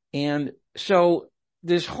 And so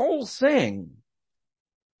this whole thing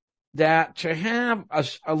that to have a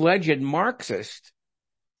alleged Marxist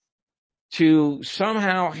to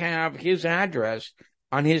somehow have his address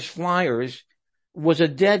on his flyers was a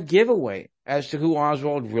dead giveaway as to who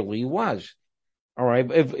Oswald really was. All right.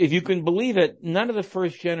 If you can believe it, none of the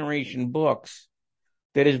first generation books,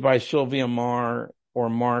 that is by Sylvia Marr or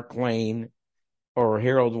Mark Lane or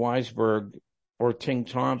Harold Weisberg or Ting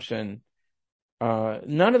Thompson,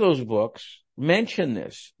 none of those books mention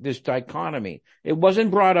this dichotomy. It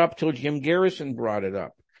wasn't brought up till Jim Garrison brought it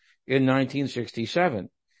up in 1967.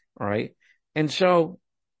 All right. And so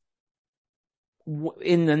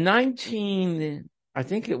in the I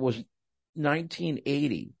think it was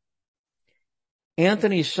 1980,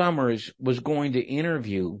 Anthony Summers was going to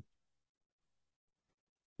interview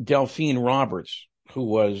Delphine Roberts, who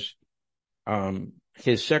was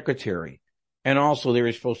his secretary. And also they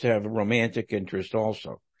were supposed to have a romantic interest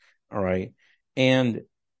also. All right. And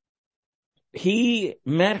he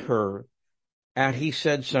met her at, he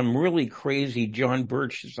said, some really crazy John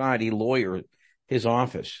Birch Society lawyer, his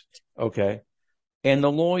office. Okay. And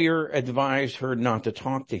the lawyer advised her not to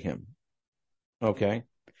talk to him. Okay.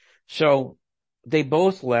 So they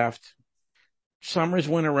both left. Summers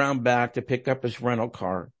went around back to pick up his rental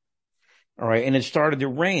car. All right. And it started to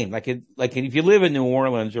rain. Like if you live in New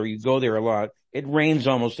Orleans or you go there a lot, it rains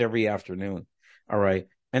almost every afternoon. All right.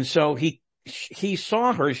 And so he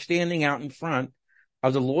saw her standing out in front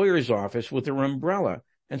of the lawyer's office with her umbrella.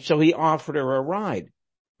 And so he offered her a ride.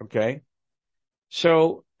 Okay.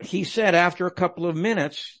 So he said after a couple of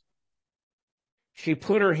minutes, she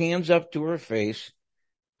put her hands up to her face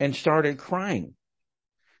and started crying.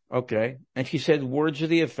 Okay. And she said words to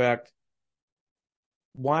the effect,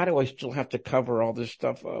 "Why do I still have to cover all this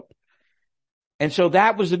stuff up?" And so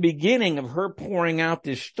that was the beginning of her pouring out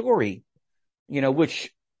this story,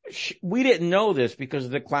 which we didn't know this because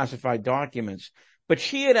of the classified documents, but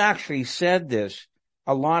she had actually said this,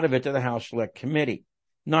 a lot of it, to the House Select Committee.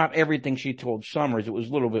 Not everything she told Summers. It was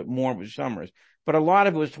a little bit more with Summers, but a lot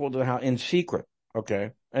of it was told to the House in secret.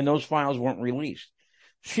 Okay. And those files weren't released.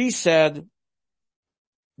 She said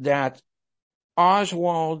that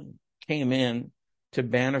Oswald came in to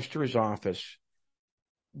Bannister's office.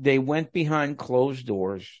 They went behind closed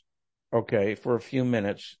doors, okay, for a few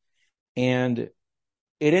minutes. And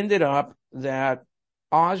it ended up that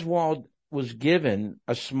Oswald was given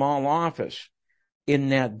a small office in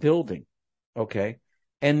that building, okay?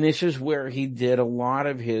 And this is where he did a lot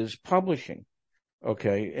of his publishing,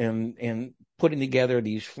 okay, and putting together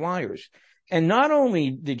these flyers. And not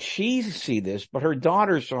only did she see this, but her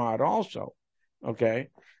daughter saw it also, okay?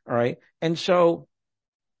 All right. And so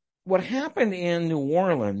what happened in New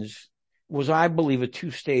Orleans was, I believe, a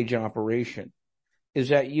two-stage operation, is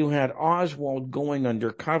that you had Oswald going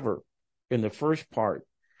undercover in the first part,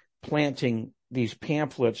 planting these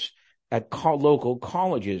pamphlets at local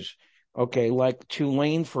colleges, okay, like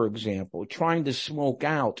Tulane, for example, trying to smoke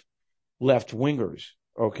out left-wingers,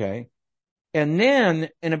 okay? And then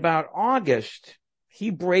in about August,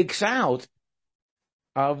 he breaks out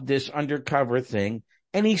of this undercover thing,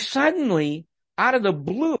 and he suddenly, out of the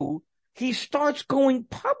blue, he starts going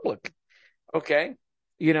public, okay?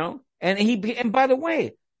 And by the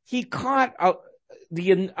way, he caught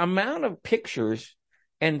the amount of pictures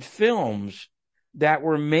and films that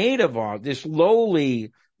were made of this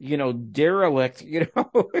lowly derelict, who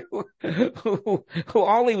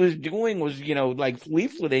all he was doing was, like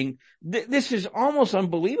leafleting. This is almost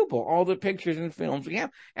unbelievable, all the pictures and films we have.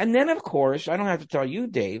 And then, of course, I don't have to tell you,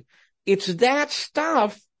 Dave, it's that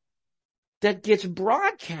stuff that gets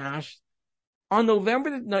broadcast on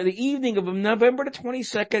the evening of November the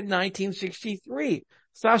 22nd, 1963,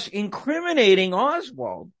 thus incriminating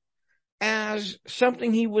Oswald as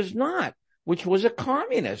something he was not, which was a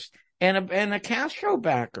communist and a Castro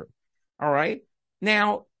backer. All right.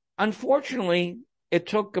 Now, unfortunately, it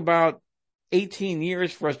took about 18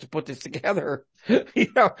 years for us to put this together,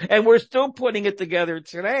 and we're still putting it together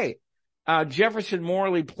today. Jefferson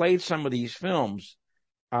Morley played some of these films,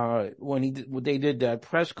 when they did that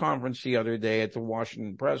press conference the other day at the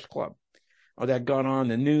Washington Press Club, that got on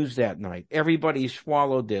the news that night. Everybody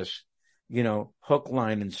swallowed this, hook,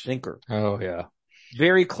 line, and sinker. Oh, yeah.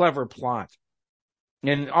 Very clever plot.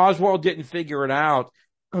 And Oswald didn't figure it out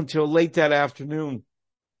until late that afternoon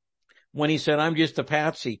when he said, "I'm just a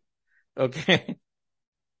patsy." Okay.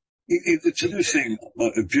 It's interesting,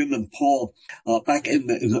 Jim and Paul, back in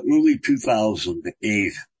the early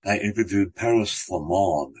 2008, I interviewed Paris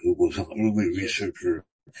Flammonde, who was an early researcher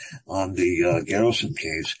on the Garrison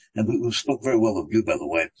case, and who spoke very well of you, by the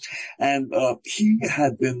way. And he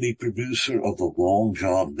had been the producer of the Long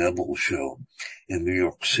John Nebel show in New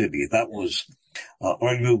York City. That was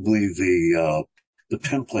arguably the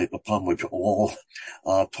template upon which all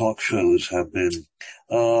talk shows have been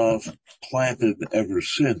planted ever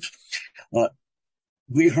since.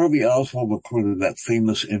 Lee Harvey Oswald recorded that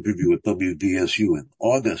famous interview at WDSU in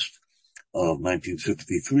August of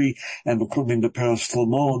 1963, and according to Paris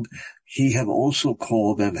Flammonde, he had also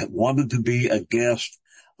called and had wanted to be a guest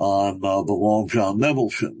on the Long John Nebel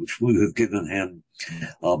show, which would have given him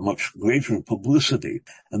much greater publicity.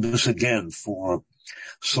 And this again for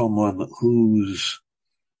someone whose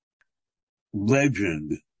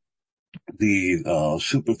legend, the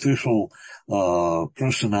superficial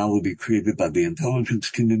personality created by the intelligence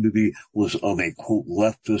community, was of a, quote,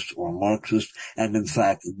 leftist or Marxist, and in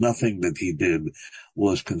fact nothing that he did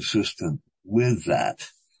was consistent with that.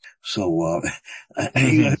 So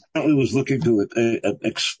he was looking to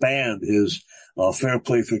expand his Fair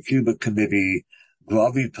Play for Cuba Committee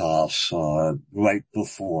gravitas right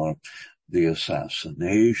before the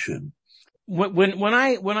assassination. When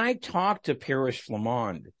I talked to Paris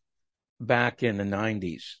Flammonde back in the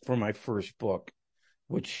 90s for my first book,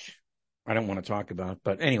 which I don't want to talk about,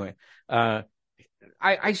 but anyway, I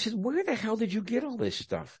said, "Where the hell did you get all this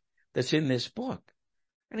stuff that's in this book?"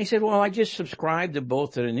 And he said, "Well, I just subscribed to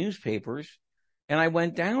both of the newspapers and I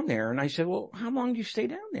went down there." And I said, "Well, how long did you stay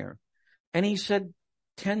down there?" And he said,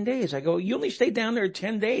 10 days. I go, "You only stayed down there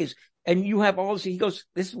 10 days and you have all this." He goes,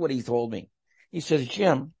 this is what he told me. He says,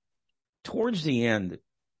 "Jim, towards the end,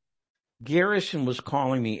 Garrison was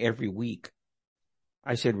calling me every week."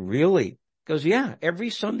 I said, "Really?" He goes, "Yeah, every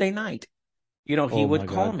Sunday night. He would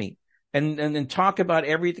call me and talk about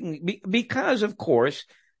everything because, of course,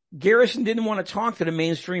 Garrison didn't want to talk to the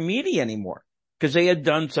mainstream media anymore because they had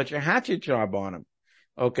done such a hatchet job on him.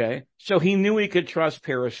 Okay. So he knew he could trust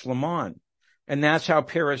Paris Flammonde. And that's how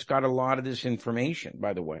Paris got a lot of this information,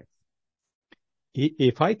 by the way.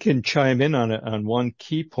 If I can chime in on one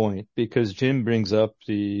key point, because Jim brings up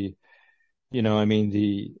the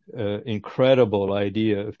incredible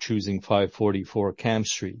idea of choosing 544 Camp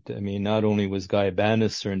Street. I mean, not only was Guy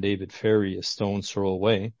Bannister and David Ferrie a stone's throw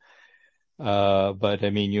away, but I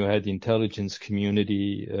mean, you had the intelligence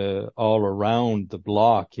community, all around the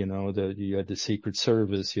block, you had the Secret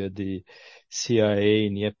Service, you had the CIA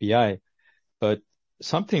and the FBI. But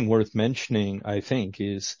something worth mentioning, I think,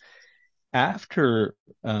 is after,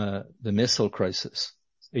 the missile crisis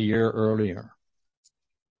a year earlier,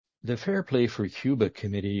 the Fair Play for Cuba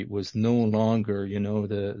Committee was no longer,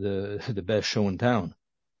 the best show in town.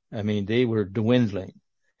 I mean, they were dwindling.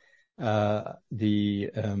 There's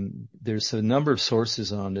a number of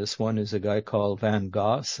sources on this. One is a guy called Van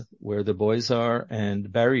Goss, Where the Boys Are,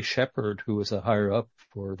 and Barry Shepard, who was a higher up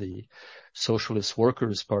for the Socialist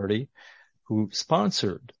Workers' Party, who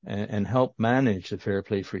sponsored and helped manage the Fair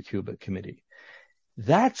Play for Cuba Committee.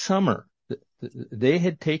 That summer, they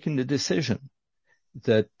had taken the decision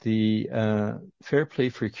that the Fair Play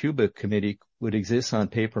for Cuba Committee would exist on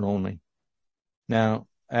paper only. Now,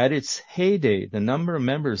 at its heyday, the number of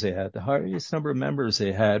members they had, the highest number of members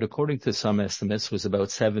they had, according to some estimates, was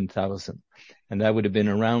about 7,000. And that would have been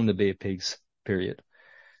around the Bay Pigs period.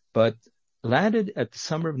 But landed at the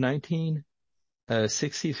summer of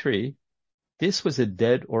 1963, this was a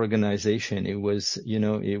dead organization. It was,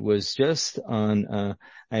 it was just on,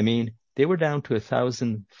 they were down to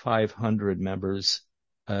 1,500 members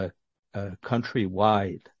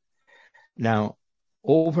countrywide. Now,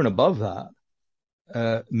 over and above that,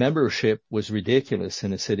 membership was ridiculous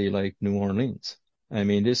in a city like New Orleans. I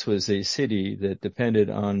mean, this was a city that depended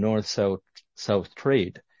on north-south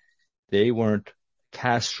trade. They weren't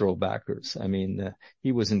Castro backers. I mean,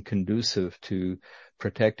 he wasn't conducive to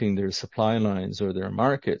protecting their supply lines or their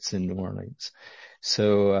markets in New Orleans.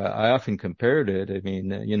 So I often compared it. I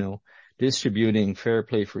mean, distributing Fair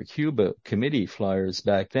Play for Cuba committee flyers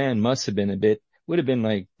back then would have been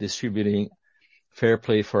like distributing Fair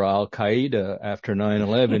Play for Al Qaeda after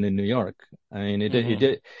 9/11 in New York. I mean,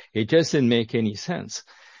 it just didn't make any sense.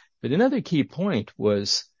 But another key point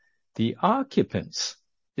was the occupants.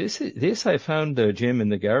 This I found, Jim, in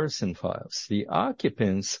the Garrison files. The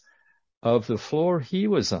occupants of the floor he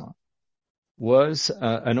was on was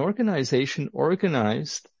an organization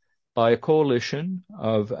organized by a coalition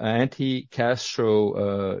of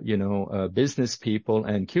anti-Castro, business people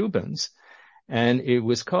and Cubans. And it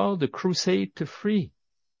was called the Crusade to Free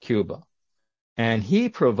Cuba. And he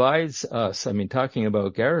provides us, talking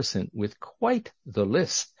about Garrison, with quite the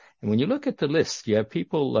list. And when you look at the list, you have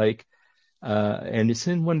people like, and it's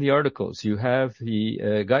in one of the articles, you have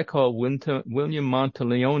the guy called William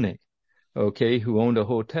Monteleone, okay, who owned a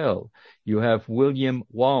hotel. You have William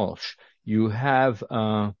Walsh. You have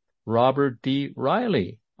Robert D.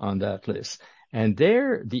 Riley on that list. And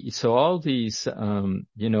so all these,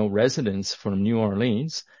 residents from New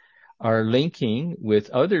Orleans are linking with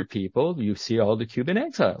other people. You see all the Cuban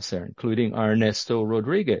exiles there, including Ernesto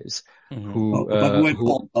Rodriguez, who, by the way,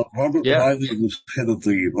 Paul, Robert Riley was head of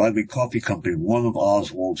the Riley Coffee Company, one of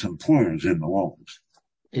Oswald's employers in New Orleans.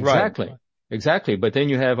 Exactly. Right. Exactly. But then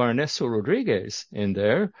you have Ernesto Rodriguez in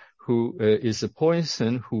there, who is the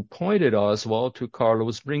person who pointed Oswald to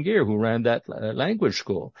Carlos Bringuier, who ran that language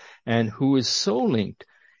school, and who is so linked.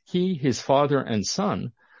 His father and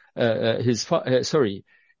son, his father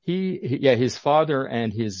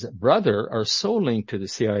and his brother are so linked to the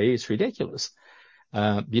CIA, it's ridiculous.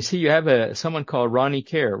 You see, you have someone called Ronnie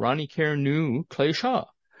Kerr. Ronnie Kerr knew Clay Shaw.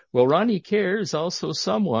 Well, Ronnie Kerr is also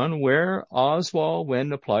someone where Oswald went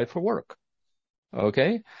and applied for work.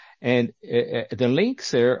 Okay? And the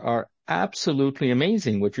links there are absolutely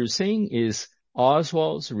amazing. What you're seeing is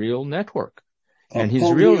Oswald's real network. And his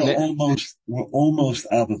Paul, real we're almost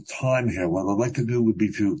out of time here. What I'd like to do would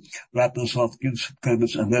be to wrap this off, give some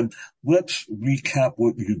credits, and then let's recap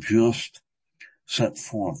what you just set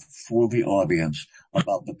forth for the audience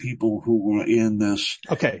about the people who were in this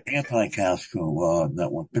anti-Castro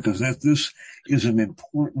network, because this is an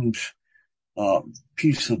important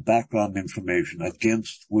piece of background information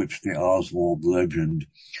against which the Oswald legend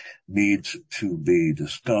needs to be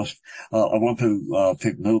discussed. I want to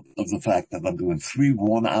take note of the fact that I'm doing 3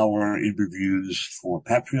 one-hour interviews for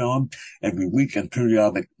Patreon every week and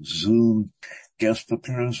periodic Zoom guest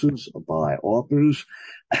appearances by authors.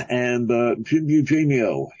 And Jim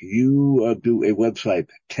Eugenio, you do a website,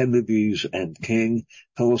 Kennedys and King.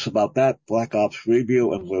 Tell us about that, Black Ops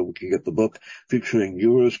Radio, and where we can get the book featuring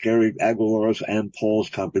yours, Gary Aguilar's, and Paul's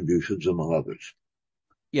contributions, among others.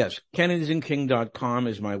 Yes, KennedysandKing.com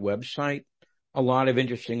is my website. A lot of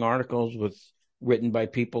interesting articles written by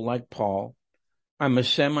people like Paul. I'm a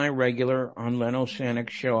semi-regular on Leno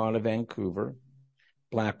Sanik's show out of Vancouver,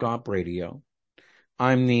 Black Op Radio.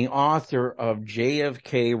 I'm the author of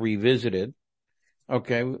JFK Revisited,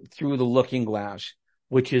 Through the Looking Glass,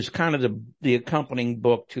 which is kind of the accompanying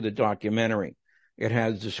book to the documentary. It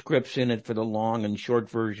has the scripts in it for the long and short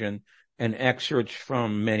version and excerpts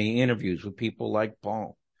from many interviews with people like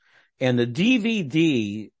Paul. And the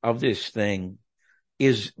DVD of this thing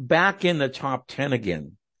is back in the top 10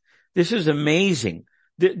 again. This is amazing.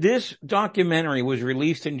 This documentary was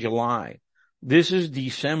released in July. This is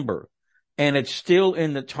December. And it's still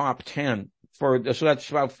in the top 10 so that's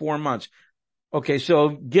about 4 months. Okay. So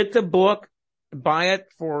get the book, buy it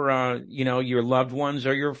for, your loved ones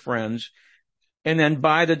or your friends, and then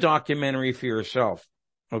buy the documentary for yourself.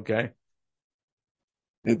 Okay.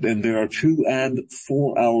 And there are 2 and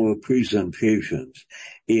 4 hour presentations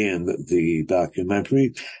in the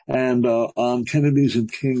documentary. And on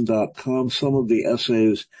KennedysandKing.com, some of the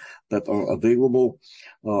essays that are available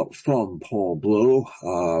from Paul Blow,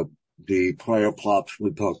 the prior plots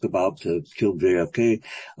we talked about to kill JFK,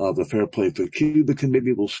 the Fair Play for Cuba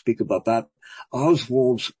Committee will speak about that.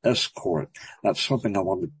 Oswald's escort. That's something I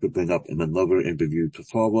wanted to bring up in another interview to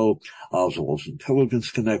follow. Oswald's intelligence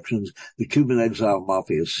connections, the Cuban exile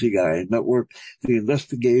mafia CIA network, the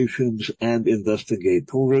investigations and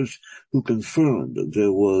investigators who confirmed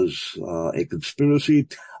there was a conspiracy.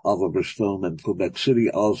 Oliver Stone and Quebec City,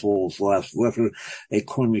 Oswald's last letter, a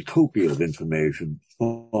cornucopia of information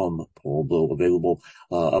from Paul Blow available,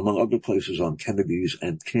 among other places on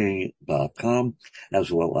kennedysandking.com,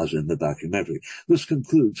 as well as in the documentary. This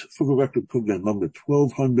concludes For the Record program number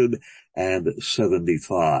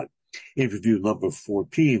 1275. Interview number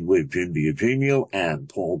 14 with Jim DiEugenio and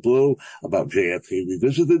Paul Blow about JFK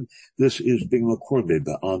Revisited. This is being recorded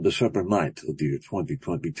on December 9th of the year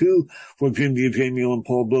 2022. For Jim DiEugenio and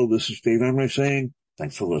Paul Blow, this is Dave Emery saying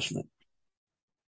thanks for listening.